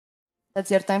That's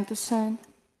your time to shine.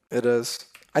 It is.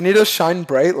 I need to shine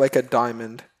bright like a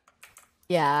diamond.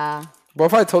 Yeah. What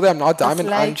if I told you I'm not That's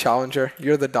diamond? I'm like... challenger.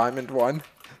 You're the diamond one.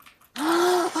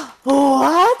 What?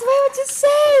 Why would you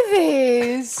say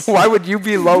this? Why would you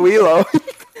be low elo?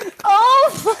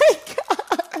 Oh my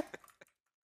god.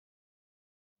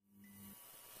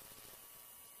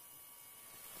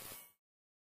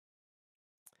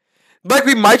 Like,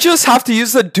 we might just have to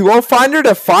use the duo finder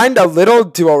to find a little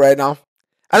duo right now.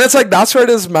 And it's like, that's where it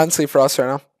is mentally for us right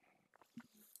now.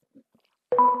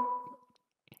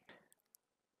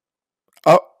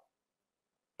 Oh.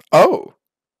 Oh.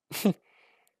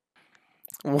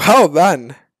 Well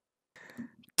then.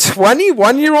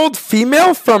 21-year-old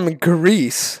female from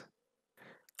Greece.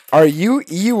 Are you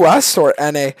EUS or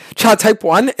NA? Chat, type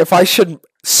 1 if I should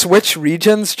switch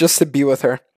regions just to be with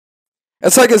her.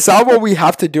 It's like, is that what we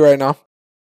have to do right now?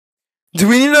 Do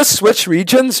we need to switch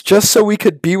regions just so we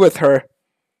could be with her?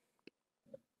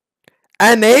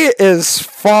 NA is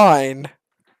fine.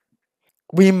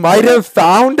 We might have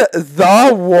found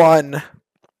the one.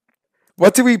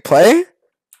 What do we play?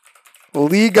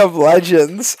 League of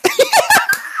Legends. Wait,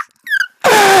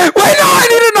 no, I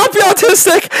need to not be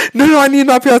autistic. No, I need to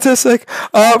not be autistic.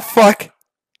 Fuck.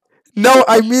 No,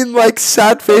 I mean like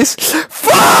sad face.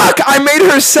 Fuck! I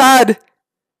made her sad.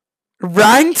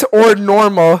 Ranked or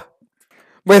normal?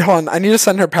 Wait, hold on. I need to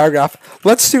send her a paragraph.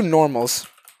 Let's do normals.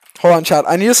 Hold on, chat.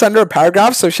 I need to send her a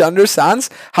paragraph so she understands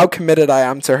how committed I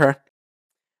am to her.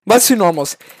 Let's do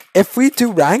normals. If we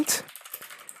do ranked,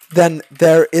 then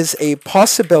there is a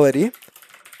possibility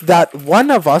that one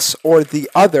of us or the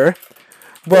other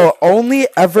will only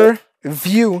ever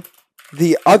view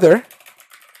the other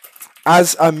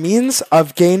as a means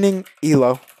of gaining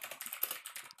elo.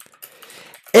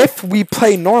 If we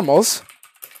play normals,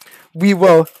 we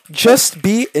will just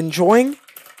be enjoying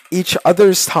each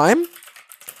other's time,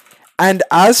 and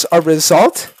as a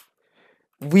result,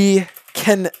 we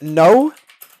can know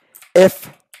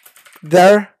if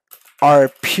there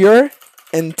are pure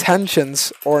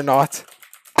intentions or not.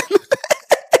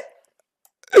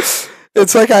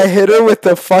 It's like I hit her with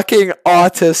the fucking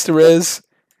autist, Riz.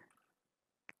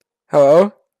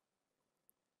 Hello?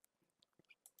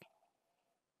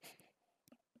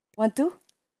 1, 2.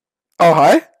 Oh,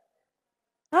 hi?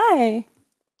 Hi.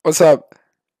 What's up?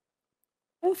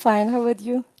 I'm fine. How about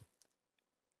you?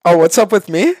 Oh, what's up with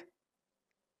me?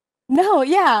 No,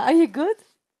 yeah. Are you good?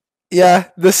 Yeah,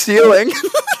 the ceiling.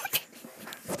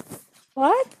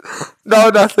 What? No,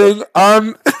 nothing.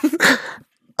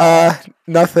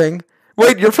 Nothing.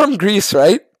 Wait, you're from Greece,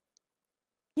 right?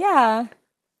 Yeah.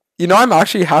 You know I'm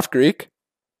actually half Greek.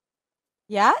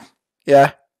 Yeah?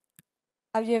 Yeah.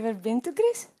 Have you ever been to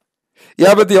Greece?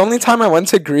 Yeah, but the only time I went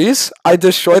to Greece, I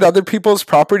destroyed other people's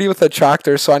property with a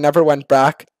tractor, so I never went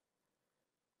back.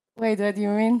 Wait, what do you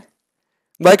mean?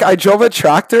 Like, I drove a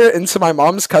tractor into my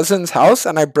mom's cousin's house,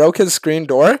 and I broke his screen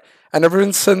door, and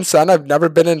ever since then, I've never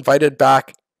been invited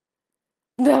back.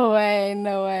 No way,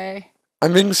 no way.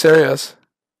 I'm being serious.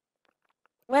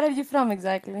 Where are you from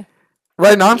exactly?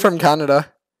 Right now, I'm from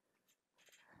Canada.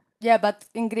 Yeah, but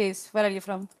in Greece, where are you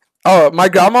from? Oh, my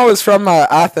grandma was from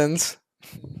Athens.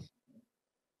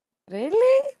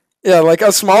 Really? Yeah, like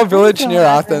a small village from near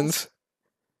Athens. Athens.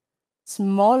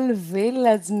 Small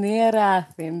village near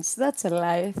Athens. That's a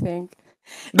lie, I think.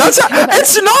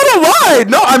 It's not a lie!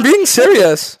 No, I'm being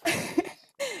serious.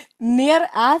 Near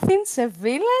Athens, a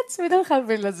village? We don't have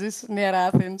villages near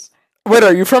Athens. Wait,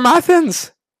 are you from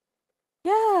Athens?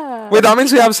 Yeah. Wait, that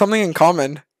means we have something in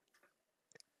common.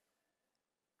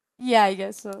 Yeah, I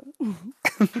guess so.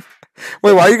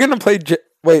 Wait, why are you gonna play?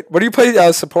 Wait, what do you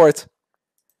play support?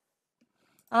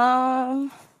 I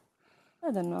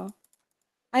don't know.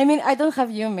 I mean, I don't have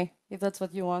Yumi, if that's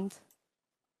what you want.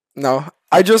 No,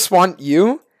 I just want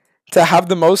you to have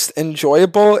the most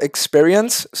enjoyable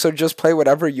experience. So just play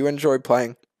whatever you enjoy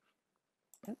playing.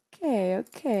 Okay,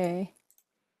 okay.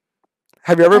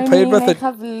 Have you ever played with I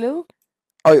have Luke.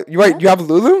 Oh, you have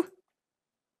Lulu?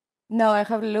 No, I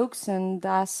have Luke's and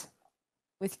us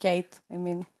with Kate. I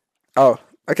mean. Oh,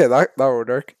 okay, that would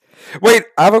work. Wait,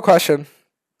 I have a question.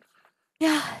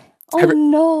 Yeah. Oh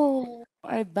no!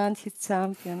 I banned his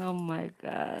champion. Oh my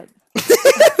god.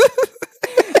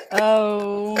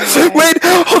 Oh. Wait,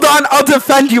 hold on. I'll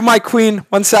defend you, my queen.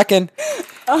 1 second.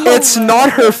 Oh it's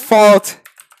not her fault.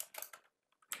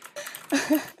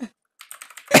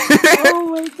 Oh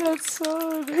my god,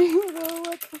 sorry. No,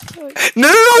 what the fuck?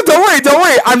 No, don't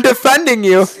worry. I'm defending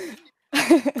you.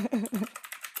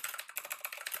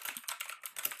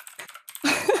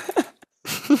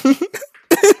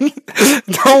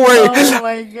 Don't worry. Oh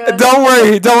my god. Don't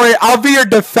worry. Don't worry. I'll be your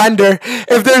defender.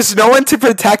 If there's no one to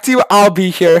protect you, I'll be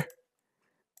here.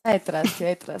 I trust you.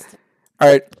 I trust you. All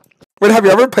right. Wait, have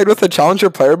you ever played with a challenger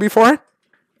player before?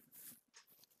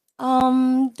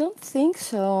 Don't think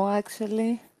so.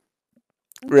 Actually,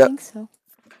 don't Re- think so.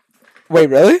 Wait,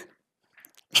 really?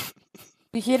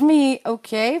 You hear me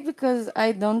okay? Because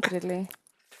I don't really.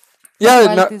 Yeah.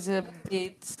 No. Quality is a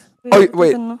bit. Oh, I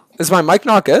wait. don't know. Is my mic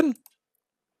not good?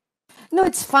 No,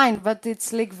 it's fine, but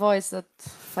it's like voice that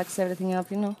fucks everything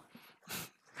up, you know.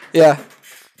 Yeah.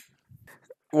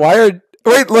 Why are...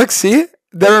 Wait, look, see?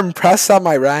 They're impressed at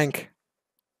my rank.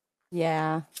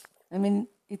 Yeah, I mean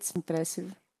it's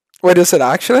impressive. Wait, is it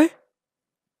actually?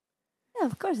 Yeah,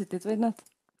 of course it is. Why not?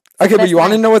 Okay, but Best you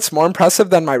want to rank. know what's more impressive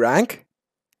than my rank?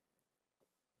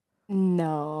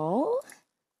 No.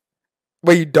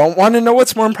 Wait, you don't want to know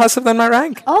what's more impressive than my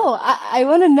rank? Oh, I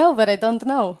want to know, but I don't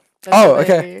know. That's Oh, what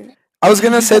okay. I was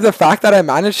going to say the fact that I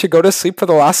managed to go to sleep for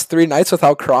the last 3 nights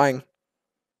without crying.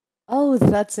 Oh,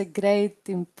 that's a great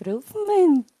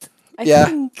improvement. I Yeah.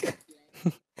 think.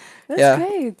 That's Yeah.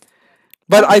 great.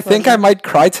 But Happy I for think I you. might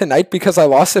cry tonight because I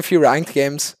lost a few ranked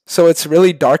games. So it's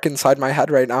really dark inside my head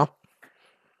right now.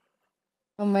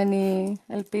 How many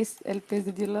LPs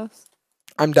did you lose?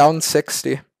 I'm down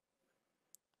 60.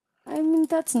 I mean,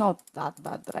 that's not that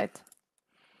bad, right?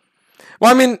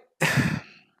 Well, I mean,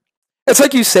 it's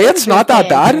like you say Pretty it's good not by that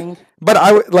bad, entering. but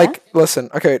I would Yeah? like, listen,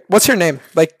 okay, what's your name?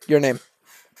 Like, your name.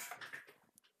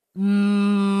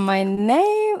 My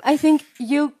name, I think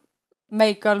you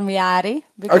may call me Ari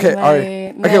because Okay, my Ari.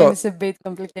 name Okay, well, is a bit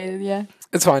complicated, yeah.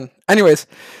 it's fine. Anyways,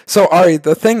 so Ari,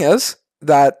 the thing is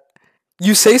that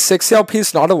you say 60 LP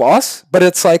is not a loss, but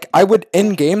it's like I would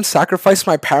in game sacrifice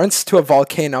my parents to a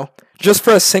volcano just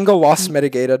for a single loss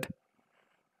mitigated.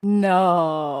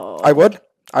 No. I would.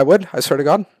 I would. I swear to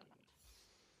God.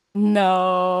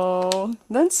 No.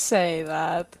 Don't say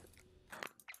that.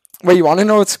 Wait, you want to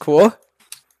know what's cool?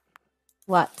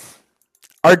 What?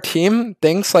 Our team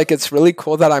thinks like it's really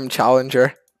cool that I'm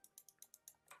challenger.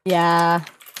 Yeah,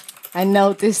 I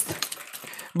noticed.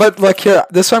 But look here,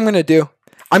 this is what I'm gonna do.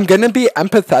 I'm gonna be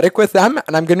empathetic with them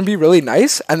and I'm gonna be really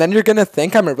nice, and then you're gonna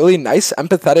think I'm a really nice,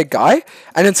 empathetic guy,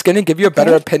 and it's gonna give you a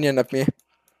better Okay. opinion of me.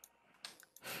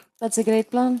 That's a great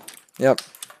plan. Yep.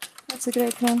 That's a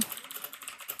great plan.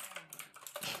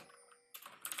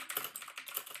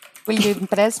 Will you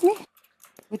impress me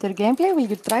with your gameplay? Will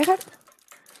you try hard?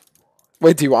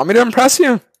 Wait, do you want me to impress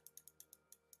you?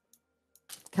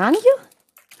 Can you?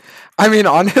 I mean,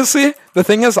 honestly, the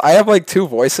thing is, I have like 2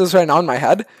 voices right now in my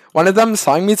head. One of them is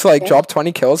telling me to like Okay. drop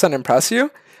 20 kills and impress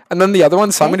you, and then the other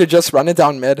one's telling me Okay. to just run it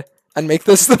down mid and make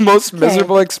this the most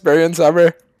miserable experience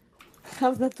ever.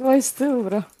 Have that voice too,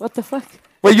 bro. What the fuck?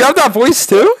 Wait, you have that voice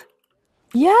too?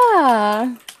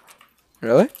 Yeah.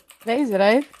 Really? Crazy,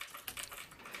 right?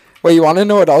 Wait, you want to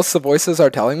know what else the voices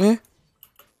are telling me?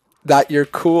 That you're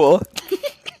cool.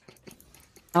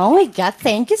 Oh my god,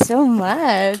 thank you so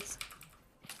much.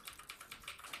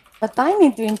 But I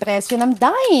need to impress you and I'm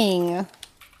dying.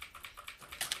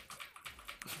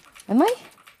 Am I?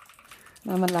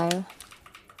 No, I'm alive.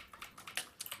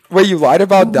 Wait, you lied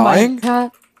about Oh dying? my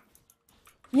god.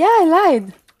 Yeah, I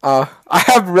lied. I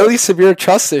have really severe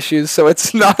trust issues, so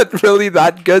it's not really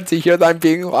that good to hear that I'm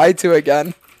being lied to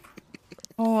again.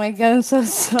 Oh my god, I'm so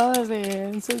sorry.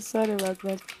 I'm so sorry about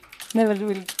that.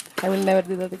 I will never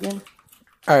do that again.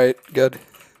 Alright, good.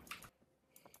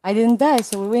 I didn't die,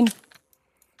 so we win.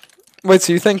 Wait,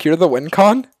 so you think you're the win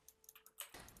con?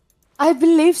 I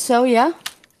believe so, yeah.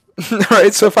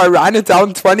 Alright, so if I ran it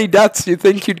down 20 deaths, you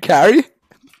think you'd carry?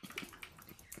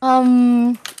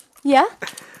 Yeah.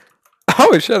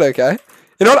 Oh shit, okay.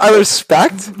 You know what? I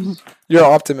respect your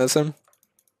optimism.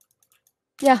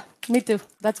 Yeah, me too.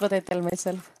 That's what I tell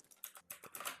myself.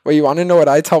 Wait, you want to know what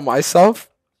I tell myself?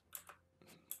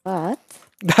 But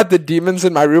That the demons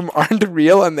in my room aren't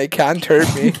real and they can't hurt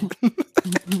me.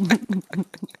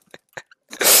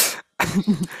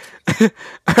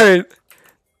 Alright.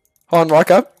 Hold on,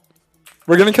 walk up.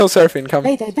 We're gonna kill Seraphine, come.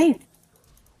 wait, I wait.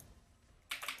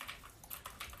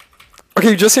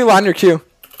 Okay, you just need to land your Q.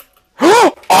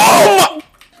 Oh!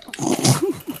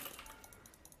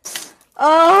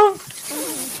 Oh,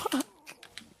 fuck.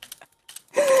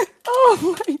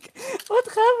 Oh my god. What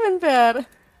happened there?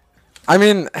 I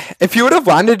mean, if you would have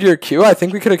landed your Q, I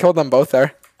think we could have killed them both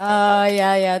there.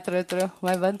 Yeah, true.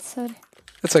 My bad, sorry.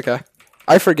 It's okay.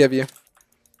 I forgive you.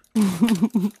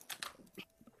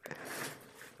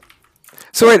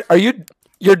 So wait,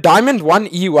 you're Diamond 1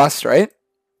 E West, right?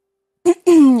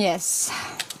 Yes.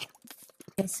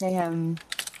 Yes, I am.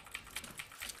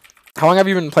 How long have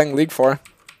you been playing League for?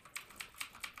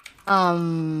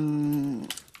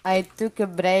 I took a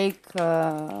break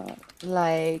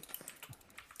like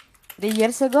 3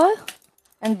 years ago.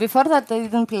 And before that, I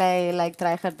didn't play like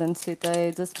tryhard and shit.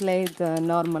 I just played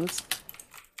normals.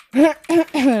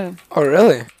 Oh,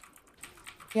 really?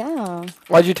 Yeah.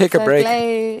 Why'd you take a So break?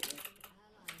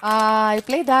 I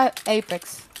played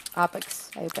Apex.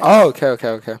 Apex. Oh,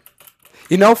 okay.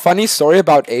 You know, funny story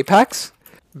about Apex?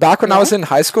 Back when I Yeah? was in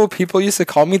high school, people used to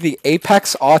call me the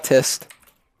Apex Autist.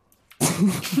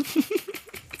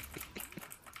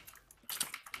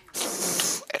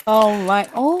 Oh my.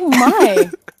 Oh my.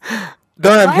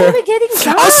 Don't I'm Why here. are we getting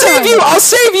dunked? I'll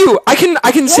save you! I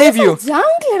can save you! Where's the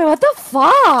jungler? What the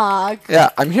fuck? Yeah,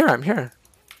 I'm here.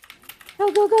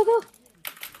 Go.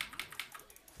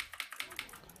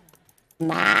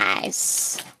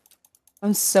 Nice.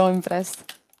 I'm so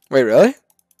impressed. Wait, really?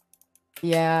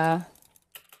 Yeah.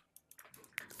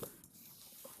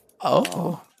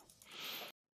 Oh.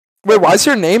 Wait, why is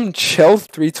your name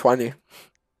Chill320?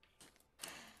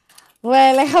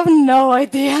 Well, I have no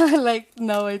idea. Like,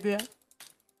 no idea.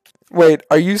 Wait,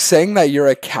 are you saying that you're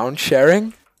account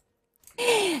sharing?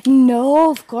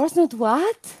 No, of course not.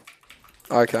 What?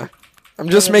 Okay. I'm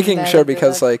just would making never sure do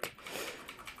because, that. like,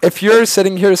 if you're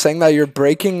sitting here saying that you're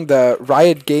breaking the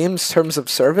Riot Games terms of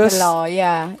service, Hello,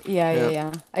 yeah.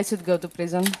 I should go to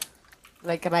prison.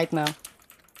 Like, right now.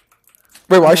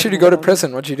 wait, why Not should you go to tomorrow.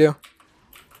 prison? What'd you do?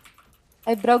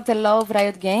 I broke the law of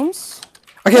Riot Games.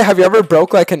 Okay, have you ever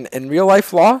broke like an in real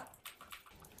life law?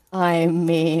 I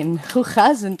mean, who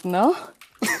hasn't, no?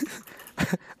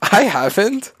 I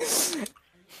haven't.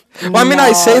 Well, I mean,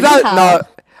 I say you that have.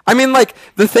 not. I mean, like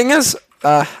the thing is,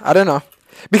 I don't know,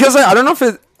 because I don't know if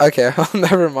it. Okay,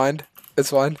 never mind. It's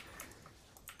fine.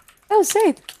 Oh, say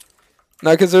it.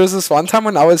 No, because there was this one time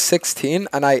when I was 16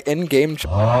 and I in-game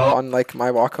on like my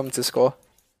walk home to school.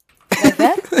 Like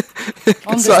that?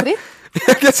 On the street?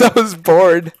 I guess I was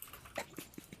bored.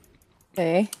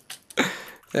 Okay.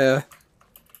 Yeah.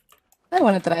 I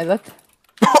want to try that.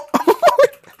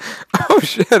 Oh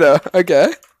shit.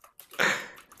 Okay.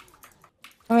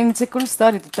 I mean, it's a cool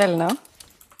story to tell, no?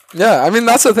 Yeah, I mean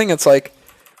that's the thing. It's like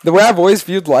the way I've always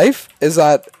viewed life is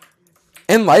that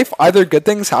in life either good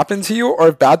things happen to you or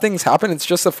if bad things happen, it's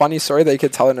just a funny story that you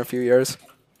could tell in a few years.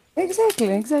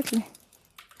 Exactly.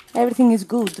 Everything is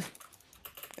good.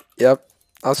 Yep,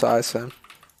 that's what I said.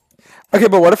 Okay,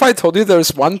 but what if I told you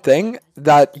there's one thing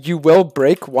that you will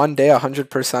break one day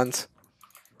 100%?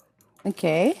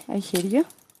 Okay, I hear you.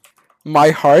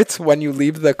 My heart when you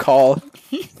leave the call.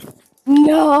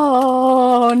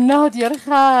 No, not your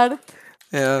heart.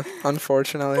 Yeah,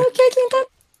 unfortunately. Oh, Caitlin,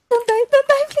 don't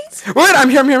die, please. Wait, I'm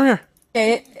here.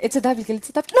 Okay, it's a double kill.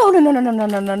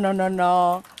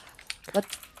 No. What?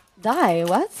 Die?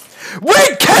 What?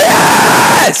 Wait,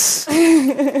 KS!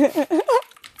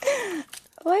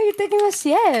 Why are you taking a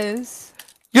CS?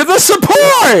 You're the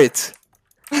support!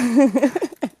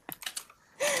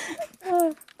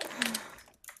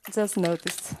 Just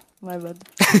noticed. My bad.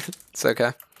 It's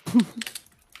okay.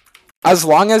 As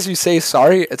long as you say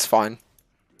sorry, it's fine.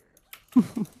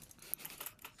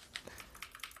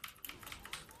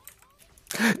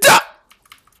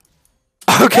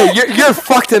 Okay, you're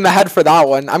fucked in the head for that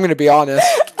one. I'm gonna be honest.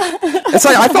 It's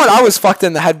like I thought I was fucked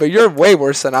in the head, but you're way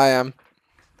worse than I am.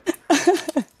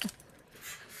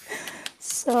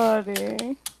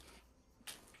 Sorry.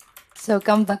 So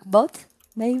come back bot?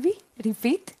 Maybe?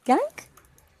 Repeat? Gank?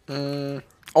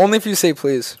 Only if you say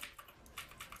please.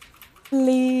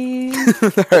 Please.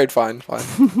 Alright, fine.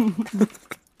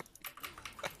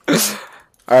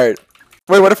 Alright.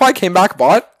 Wait, what if I came back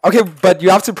bot? Okay, but you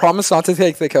have to promise not to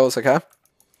take the kills, okay?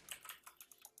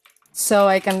 So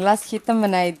I can last hit them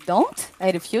and I don't?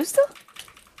 I refuse to?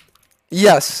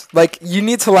 Yes, like you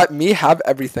need to let me have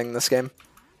everything this game.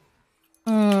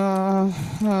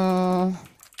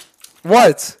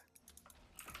 What?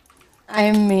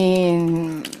 I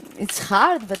mean, it's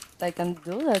hard, but I can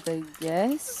do that, I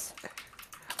guess.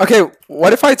 Okay,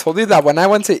 what if I told you that when I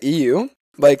went to EU,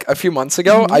 like a few months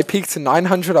ago, I peaked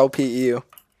 900 LP EU?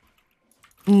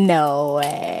 No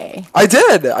way. I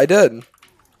did.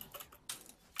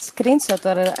 Screenshot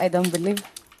or I don't believe.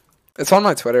 It's on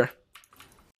my Twitter.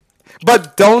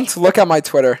 But don't look at my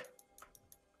Twitter.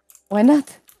 Why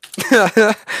not?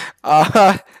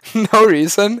 No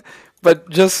reason. But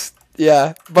just,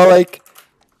 yeah. But like,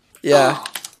 yeah.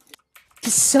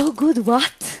 It's so good,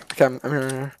 what? Okay, I'm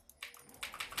here.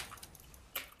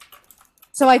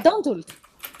 So I don't ult.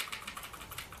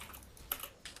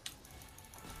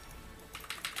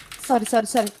 Sorry.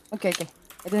 Okay.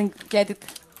 I didn't get it.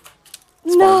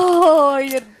 No,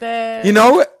 you're dead.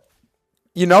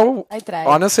 You know, I tried.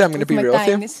 honestly, I'm going to With be my real with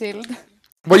you. tiny shield.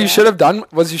 What you should have done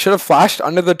was you should have flashed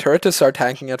under the turret to start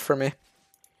tanking it for me.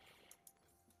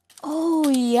 Oh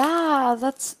yeah,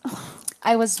 that's.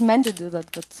 I was meant to do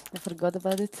that, but I forgot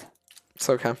about it. It's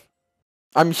okay.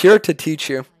 I'm here to teach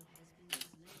you.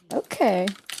 Okay.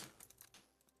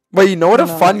 Wait, you know what a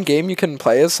No. fun game you can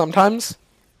play is sometimes?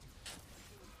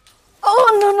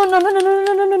 Oh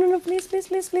no! Please!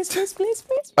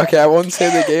 Okay, I won't say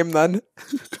the game then.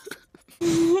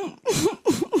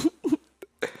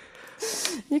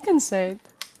 You can say it.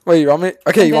 Wait, you want me?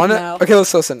 Okay, you dead want now. to? Okay,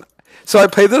 let's listen. So I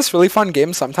play this really fun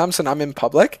game sometimes when I'm in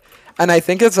public, and I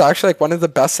think it's actually like one of the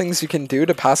best things you can do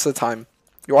to pass the time.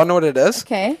 You want to know what it is?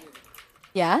 Okay.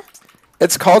 Yeah.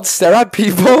 It's called stare at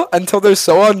people until they're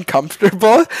so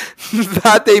uncomfortable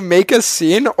that they make a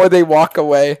scene or they walk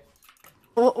away.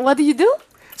 What do you do?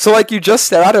 So like you just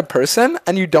stare at a person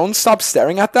and you don't stop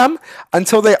staring at them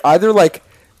until they either like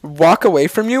walk away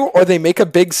from you or they make a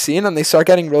big scene and they start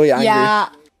getting really angry.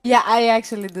 Yeah, I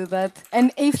actually do that.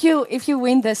 And if you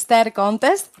win the stare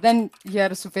contest, then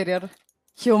you're superior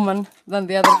human than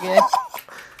the other guy.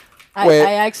 Wait.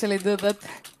 I actually do that.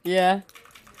 Yeah.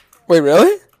 Wait,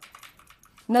 really?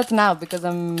 Not now because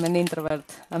I'm an introvert.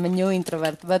 I'm a new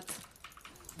introvert, but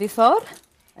before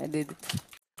I did it.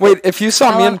 Wait, if you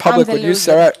saw me in I'm public, the would you loser.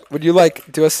 stare at, would you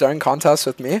like do a staring contest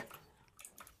with me?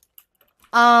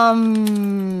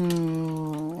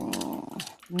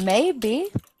 Maybe.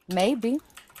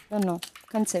 Don't know.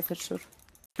 Can't say for sure.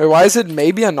 Or why is it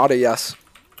maybe and not a yes?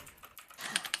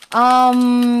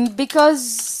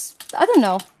 Because I don't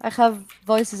know. I have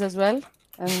voices as well,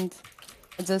 and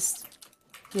I just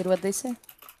hear what they say.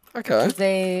 Okay. If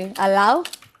they allow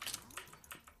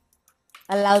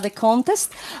the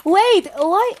contest. Wait,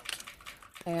 why?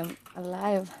 I am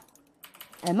alive.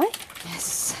 Am I?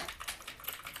 Yes.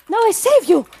 No, I save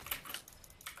you.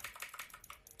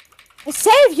 I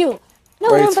save you.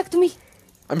 No, Wait. run back to me.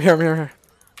 I'm here.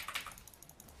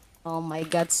 Oh my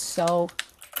god, so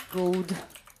good.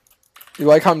 You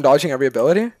like how I'm dodging every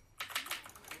ability?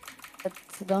 But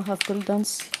I don't have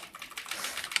cooldowns.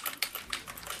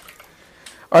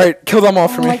 Alright, kill them all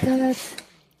for Oh my me. god.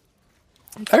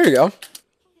 There you go.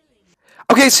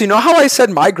 Okay, so you know how I said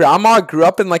my grandma grew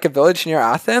up in like a village near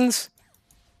Athens?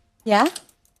 Yeah?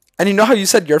 And you know how you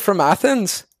said you're from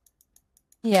Athens?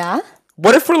 Yeah?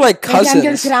 What if we're like Maybe I'm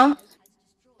your cousins?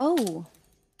 Oh.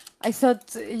 I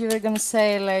thought you were gonna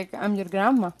say like I'm your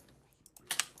grandma.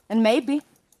 And maybe.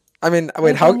 I mean, wait,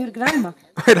 Maybe how I'm your grandma.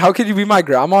 wait, how could you be my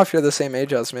grandma if you're the same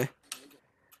age as me?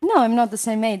 No, I'm not the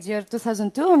same age. You're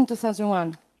 2002, I'm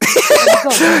 2001.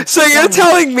 So you're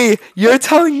telling me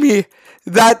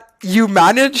that you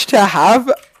managed to have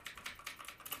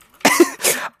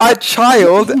a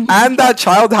child and that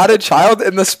child had a child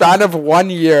in the span of 1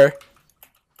 year.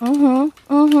 Maybe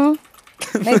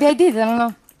I did, I don't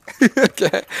know.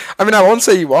 Okay. I mean, I won't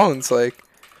say you won't.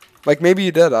 Like maybe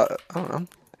you did. I don't know.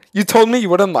 You told me you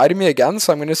wouldn't lie to me again,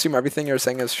 so I'm going to assume everything you're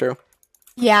saying is true.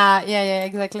 Yeah,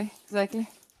 exactly.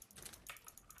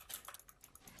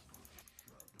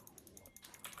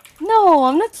 No,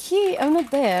 I'm not here. I'm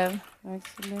not there,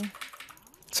 actually.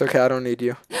 It's okay. I don't need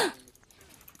you.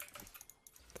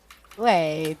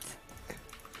 Wait.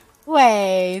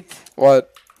 What?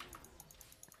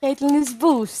 Caitlyn is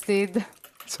boosted.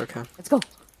 It's okay. Let's go.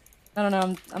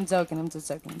 No, I'm joking. I'm just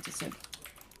joking.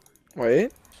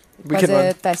 Wait. We Was can run.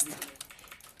 a test.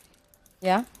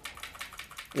 Yeah?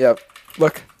 Yep.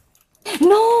 Look.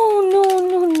 No.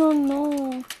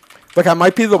 Look, I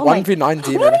might be the Oh my- 1v9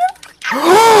 demon.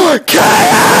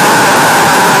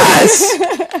 Chaos!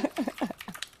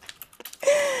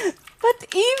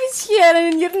 But Eve is here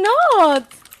and you're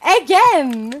not.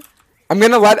 Again. I'm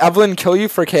gonna let Evelyn kill you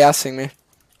for chaosing me.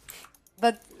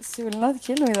 But she will not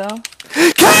kill me though.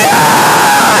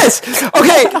 Chaos!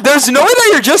 Okay, there's no way that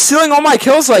you're just stealing all my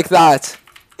kills like that.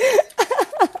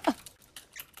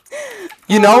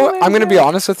 You know, my I'm gonna be God.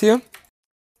 honest with you.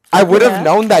 I would have Yeah.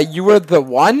 known that you were the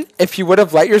one if you would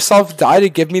have let yourself die to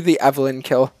give me the Evelyn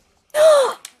kill.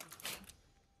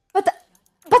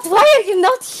 But why are you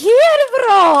not here,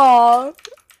 bro?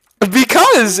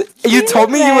 Because you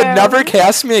told me you would Damn. never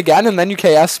chaos me again and then you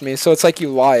chaosed me, so it's like you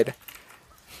lied.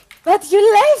 But you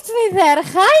left me there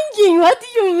hanging. What do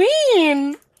you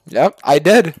mean? Yep, I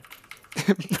did.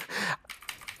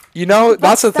 You know,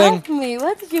 that's the thing. Stop me.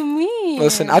 What do you mean?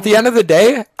 Listen, at the end of the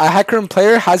day, a Hecarim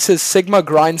player has his Sigma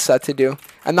grind set to do,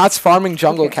 and that's farming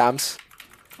jungle camps.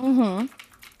 And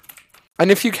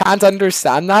if you can't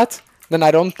understand that, then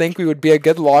I don't think we would be a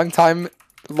good long-term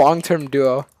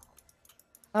duo.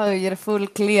 Oh, you're a full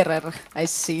clearer. I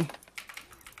see.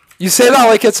 You say that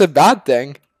like it's a bad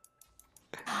thing.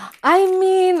 I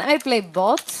mean, I play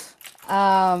bot.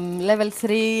 Level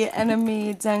 3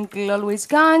 enemy jungle always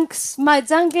ganks. My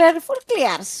jungler full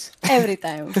clears every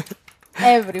time.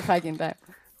 Every fucking time.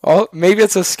 Well, maybe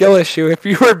it's a skill issue. If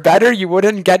you were better, you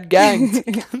wouldn't get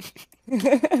ganked.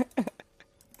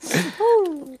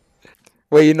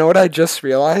 Wait, you know what I just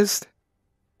realized?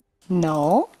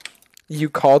 No. You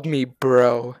called me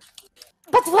bro.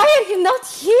 But why are you not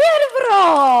here,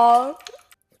 bro?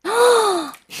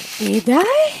 Did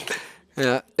I?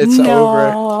 Yeah, it's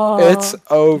over. It's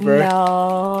over.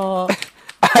 No.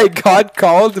 I got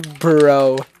called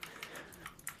bro.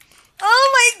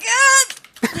 Oh my god!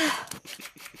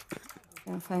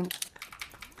 I'm fine.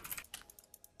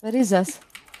 Where is us?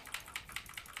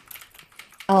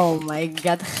 Oh my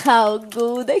god, how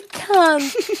good! I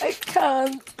can't! I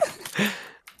can't!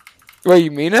 Wait,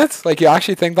 you mean it? Like, you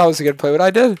actually think that was a good play, what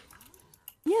I did?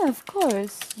 Yeah, of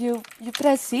course. You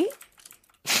press C,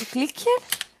 you click here,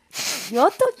 you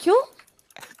auto Q,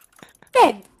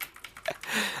 dead.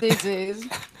 This is.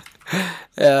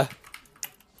 Yeah.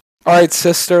 Alright,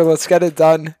 sister, let's get it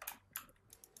done.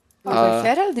 Do you go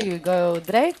Feral? Do you go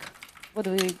Drake? Where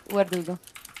do you go?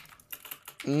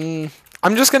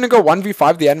 I'm just gonna go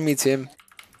 1v5 the enemy team.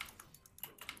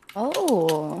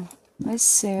 Oh, I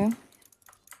see.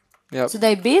 Yep. Should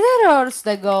I be there or should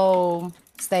I go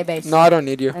stay base? No, I don't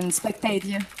need you. And spectate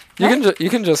you. You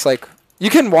can just like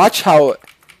you can watch how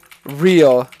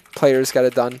real players get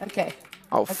it done. Okay.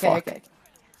 Oh fuck. Okay.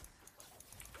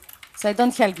 So I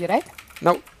don't help you, right?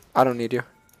 No, I don't need you.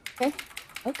 Okay.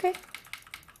 Okay.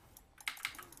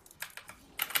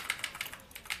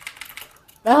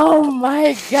 Oh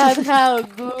my god, how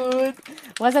good!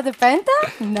 Was that a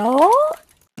penta? No?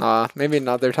 Maybe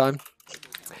another time.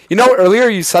 You know, earlier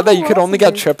you said that you could only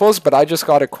get triples, but I just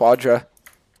got a quadra.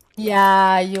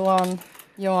 Yeah, you won.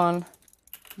 You won.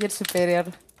 You're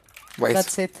superior. Wait.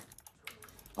 That's it.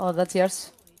 Oh, that's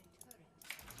yours.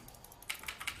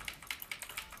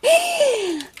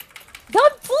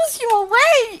 Don't push him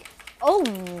away! Oh.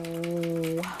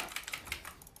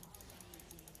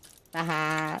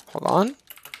 Haha. Hold on.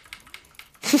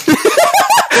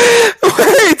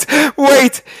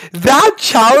 Wait! That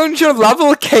challenger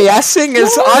level KSing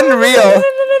is unreal.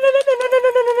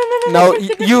 No,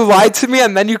 you lied to me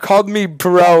and then you called me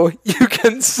bro. You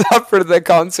can suffer the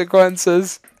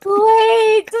consequences.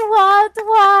 Wait, what?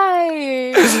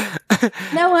 Why?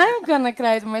 Now I'm gonna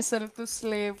cry myself to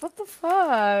sleep. What the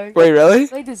fuck? Wait, really?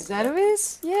 Wait, the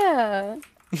service? Yeah.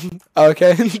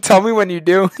 Okay, tell me when you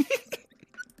do.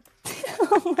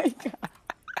 Oh my god.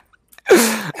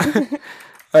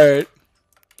 Alright.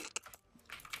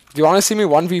 Do you want to see me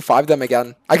 1v5 them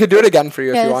again? I could do it again for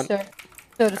you if you want. Sure.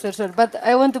 Sure. But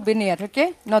I want to be near,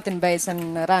 okay? Not in base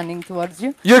and running towards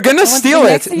you. You're gonna steal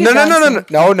it. No.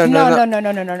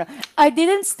 I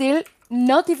didn't steal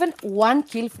not even one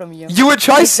kill from you. You would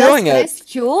try stealing it. I just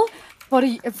pressed Q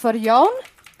for Yon,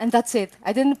 and that's it.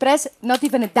 I didn't press not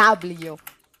even a W.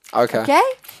 Okay. Okay?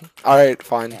 Alright,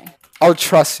 fine. Okay. I'll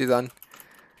trust you then.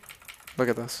 Look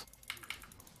at this.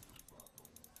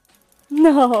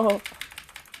 No.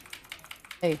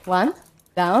 Hey, one.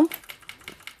 Down.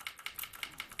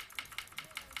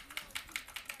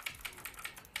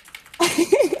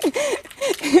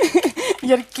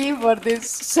 Your keyboard is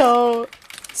so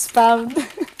spammed.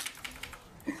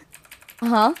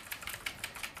 Uh-huh.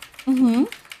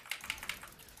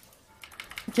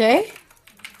 Okay.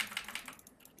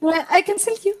 Well, I can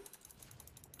sell you.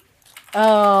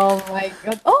 Oh my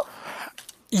god. Oh!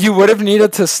 You would have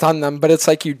needed to stun them, but it's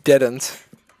like you didn't.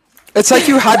 It's like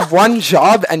you had one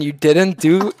job and you didn't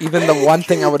do even the one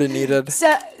thing I would have needed.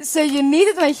 So you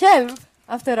needed my help,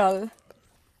 after all.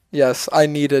 Yes, I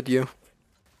needed you.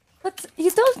 But you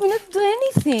told me not to do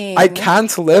anything. I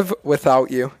can't live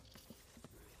without you.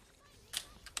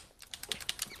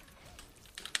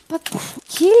 But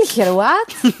kill her,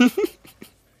 what?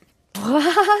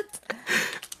 What?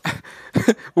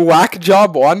 Whack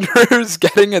job wanderers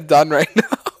getting it done right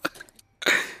now.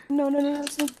 No,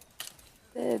 it's not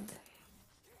dead.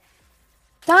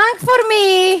 Tank for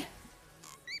me!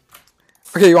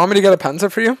 Okay, you want me to get a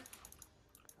penta for you?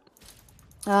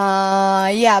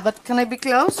 Yeah, but can I be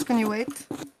close? Can you wait?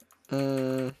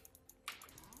 The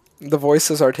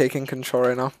voices are taking control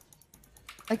right now.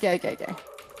 Okay.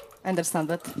 I understand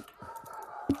that.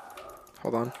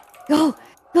 Hold on. Go!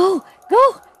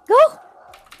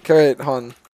 Okay, wait, hold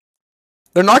on.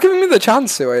 They're not giving me the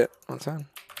chance to wait. One second.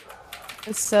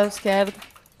 I'm so scared.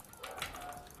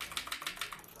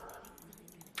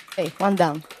 Hey, one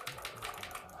down.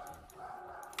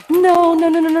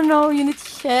 No, you need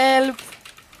help.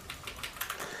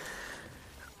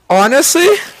 Honestly,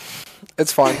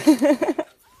 it's fine.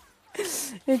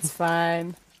 It's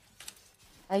fine.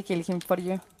 I kill him for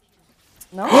you.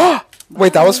 No?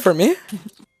 Wait, that was for me?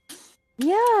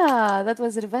 Yeah, that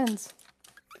was revenge.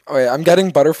 Wait, I'm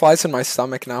getting butterflies in my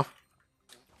stomach now.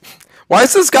 Why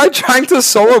is this guy trying to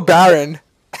solo Baron?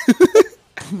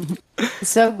 It's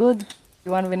so good.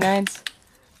 You 1v9s.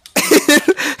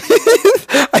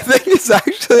 I think he's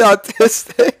actually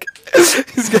autistic.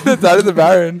 He's gonna die to the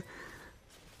Baron.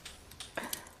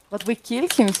 But we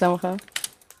killed him somehow.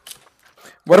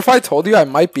 What if I told you I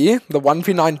might be the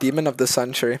 1v9 demon of the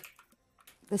century?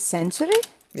 The century?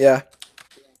 Yeah.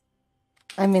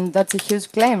 I mean, that's a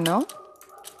huge claim, no?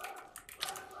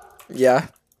 Yeah.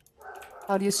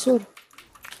 Are you sure?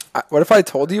 What if I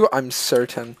told you I'm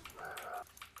certain?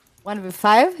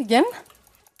 1v5 again?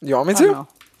 You want me Oh, to? no.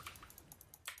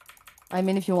 I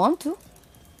mean, if you want to.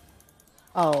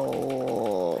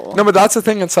 Oh. No, but that's the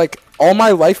thing. It's like all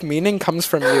my life meaning comes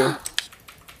from you.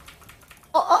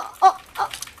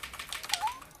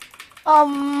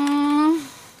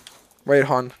 Wait,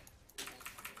 hon.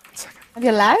 Are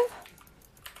you alive?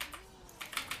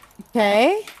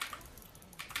 Okay.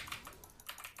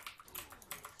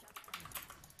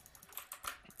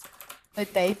 I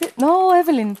take it. No,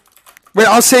 Evelyn. Wait,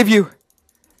 I'll save you.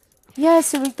 Yes,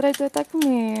 she will try to attack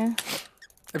me.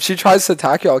 If she tries to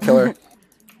attack you, I'll kill her.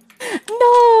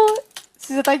 No!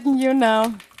 She's attacking you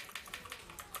now.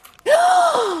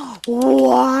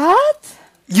 What?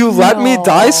 You let me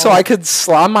die so I could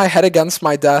slam my head against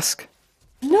my desk.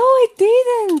 No, I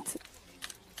didn't.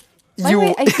 By the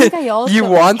way, I think I also, you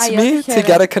want I me also to had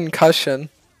get a concussion.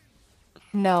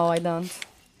 No, I don't.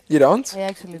 You don't? I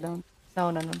actually don't.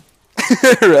 No.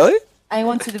 Really? I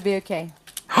want you to be okay.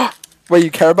 Wait,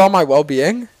 you care about my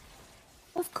well-being?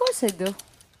 Of course I do.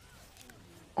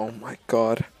 Oh my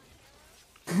god.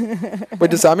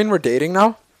 Wait, does that mean we're dating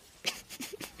now?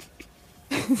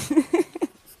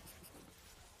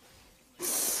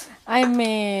 I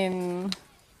mean...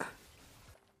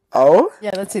 Oh?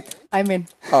 Yeah, that's it. I mean...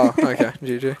 Oh, okay.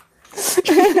 GG.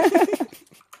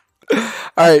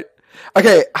 Alright.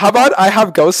 Okay, how about I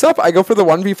have Ghost up? I go for the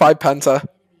 1v5 Penta.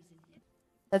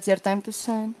 That's your time to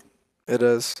shine. It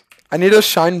is. I need to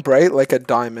shine bright like a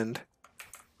diamond.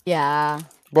 Yeah.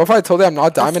 What if I told you I'm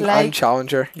not diamond? I'm like-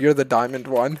 challenger. You're the diamond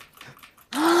one.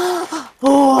 What?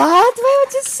 Why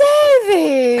would you say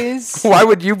this? Why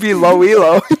would you be low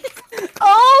elo?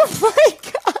 Oh my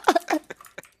god!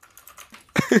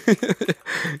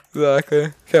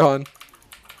 Exactly. Okay, on.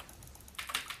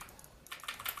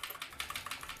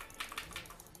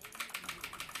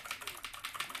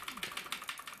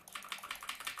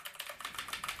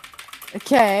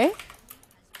 Okay.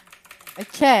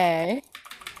 Okay.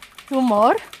 2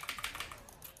 more.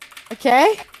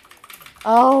 Okay.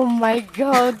 Oh my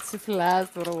god, she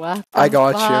flashed or what? I the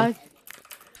got fuck?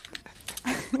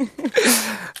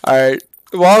 Alright.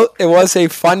 Well, it was a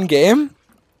fun game.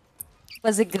 It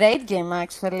was a great game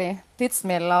actually. Teach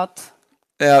me a lot.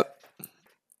 Yeah.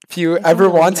 If you think ever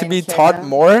we'll want to remain be here taught now.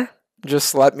 more,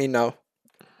 just let me know.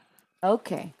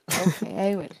 Okay.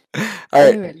 Okay, I will. I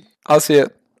Alright. will. I'll see you.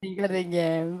 Think of the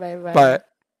game. Bye bye. Bye.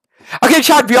 Okay,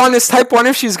 Chad, be honest. Type 1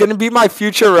 if she's gonna be my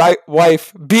future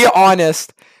wife. Be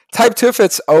honest. Type 2 if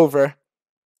it's over.